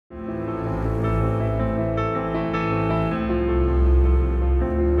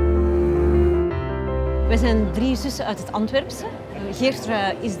zijn 3 zussen uit het Antwerpse.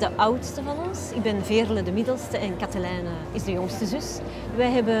 Geertrui is de oudste van ons. Ik ben Veerle de middelste en Katelijne is de jongste zus. Wij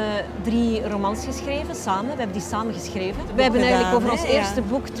hebben 3 romans geschreven samen. We hebben die samen geschreven. We hebben eigenlijk over ons eerste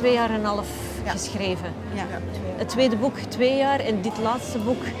boek 2,5 jaar geschreven. Ja. Het tweede boek 2 jaar en dit laatste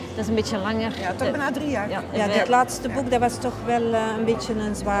boek, dat is een beetje langer. Ja, toch bijna 3 jaar. Ja, dit laatste boek dat was toch wel een beetje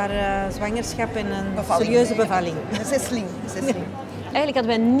een zware zwangerschap en een serieuze bevalling. Een zesling. Eigenlijk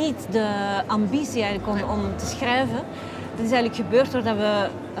hadden wij niet de ambitie om te schrijven. Dat is eigenlijk gebeurd doordat we...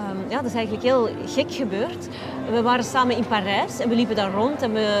 dat is eigenlijk heel gek gebeurd. We waren samen in Parijs en we liepen daar rond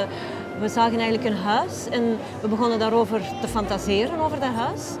en we zagen eigenlijk een huis. En we begonnen daarover te fantaseren, over dat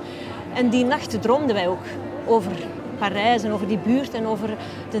huis. En die nacht droomden wij ook over Parijs en over die buurt en over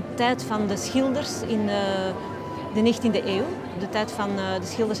de tijd van de schilders in de 19e eeuw. De tijd van de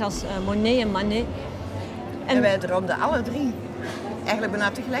schilders als Monet en Manet. En wij droomden alle 3. Eigenlijk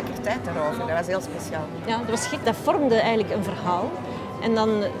bijna tegelijkertijd daarover. Dat was heel speciaal. Ja, dat was gek. Dat vormde eigenlijk een verhaal. En dan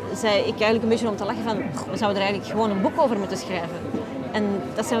zei ik eigenlijk een beetje om te lachen van, we zouden er eigenlijk gewoon een boek over moeten schrijven. En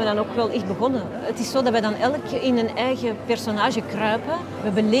dat zijn we dan ook wel echt begonnen. Het is zo dat wij dan elk in een eigen personage kruipen. We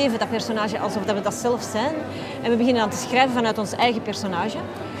beleven dat personage alsof we dat zelf zijn. En we beginnen dan te schrijven vanuit ons eigen personage.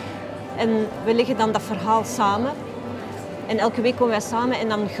 En we leggen dan dat verhaal samen. En elke week komen wij samen en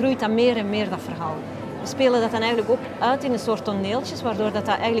dan groeit dat meer en meer, dat verhaal. We spelen dat dan eigenlijk ook uit in een soort toneeltjes, waardoor dat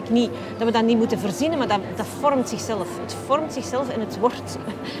eigenlijk niet, dat we dat niet moeten verzinnen, maar dat vormt zichzelf. Het vormt zichzelf en het wordt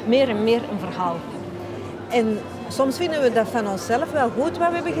meer en meer een verhaal. En soms vinden we dat van onszelf wel goed wat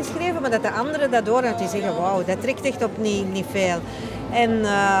we hebben geschreven, maar dat de anderen dat horen en die zeggen, wauw, dat trekt echt op niet veel. En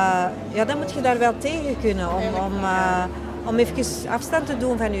dan moet je daar wel tegen kunnen om even afstand te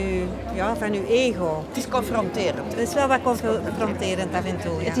doen van je ego. Het is confronterend. Het is wel wat confronterend af en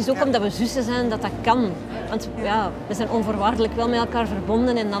toe. Ja. Het is ook omdat we zussen zijn dat dat kan. Want we zijn onvoorwaardelijk wel met elkaar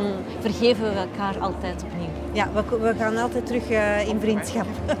verbonden en dan vergeven we elkaar altijd opnieuw. Ja, we gaan altijd terug in vriendschap.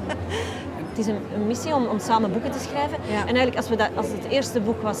 Het is een missie om samen boeken te schrijven. Ja. En eigenlijk als het eerste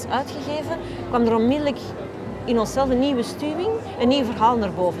boek was uitgegeven, kwam er onmiddellijk in onszelf een nieuwe stuwing, een nieuw verhaal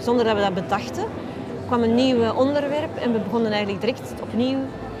naar boven. Zonder dat we dat bedachten, kwam een nieuw onderwerp en we begonnen eigenlijk direct opnieuw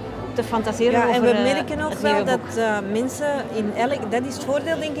te fantaseren over en we merken ook wel dat mensen dat is het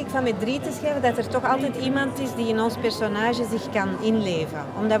voordeel denk ik van met 3 te schrijven, dat er toch altijd iemand is die in ons personage zich kan inleven.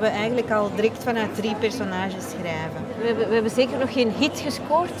 Omdat we eigenlijk al direct vanuit 3 personages schrijven. We hebben zeker nog geen hit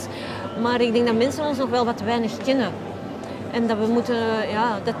gescoord, maar ik denk dat mensen ons nog wel wat weinig kennen. En dat we moeten,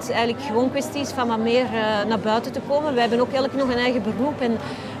 dat het eigenlijk gewoon kwestie is van wat meer naar buiten te komen. Wij hebben ook elk nog een eigen beroep en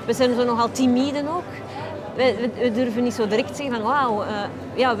we zijn zo nogal timide ook. We durven niet zo direct zeggen van wauw,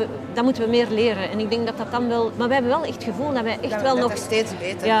 dat moeten we meer leren. En ik denk dat dat dan wel... Maar wij hebben wel echt het gevoel dat wij echt wel nog... Dat steeds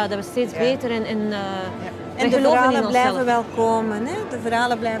beter. Ja, dat we steeds beter en de verhalen blijven wel komen, hè? De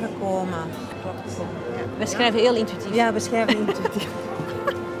verhalen blijven komen. Klopt. Wij schrijven heel intuïtief. Ja, we schrijven intuïtief.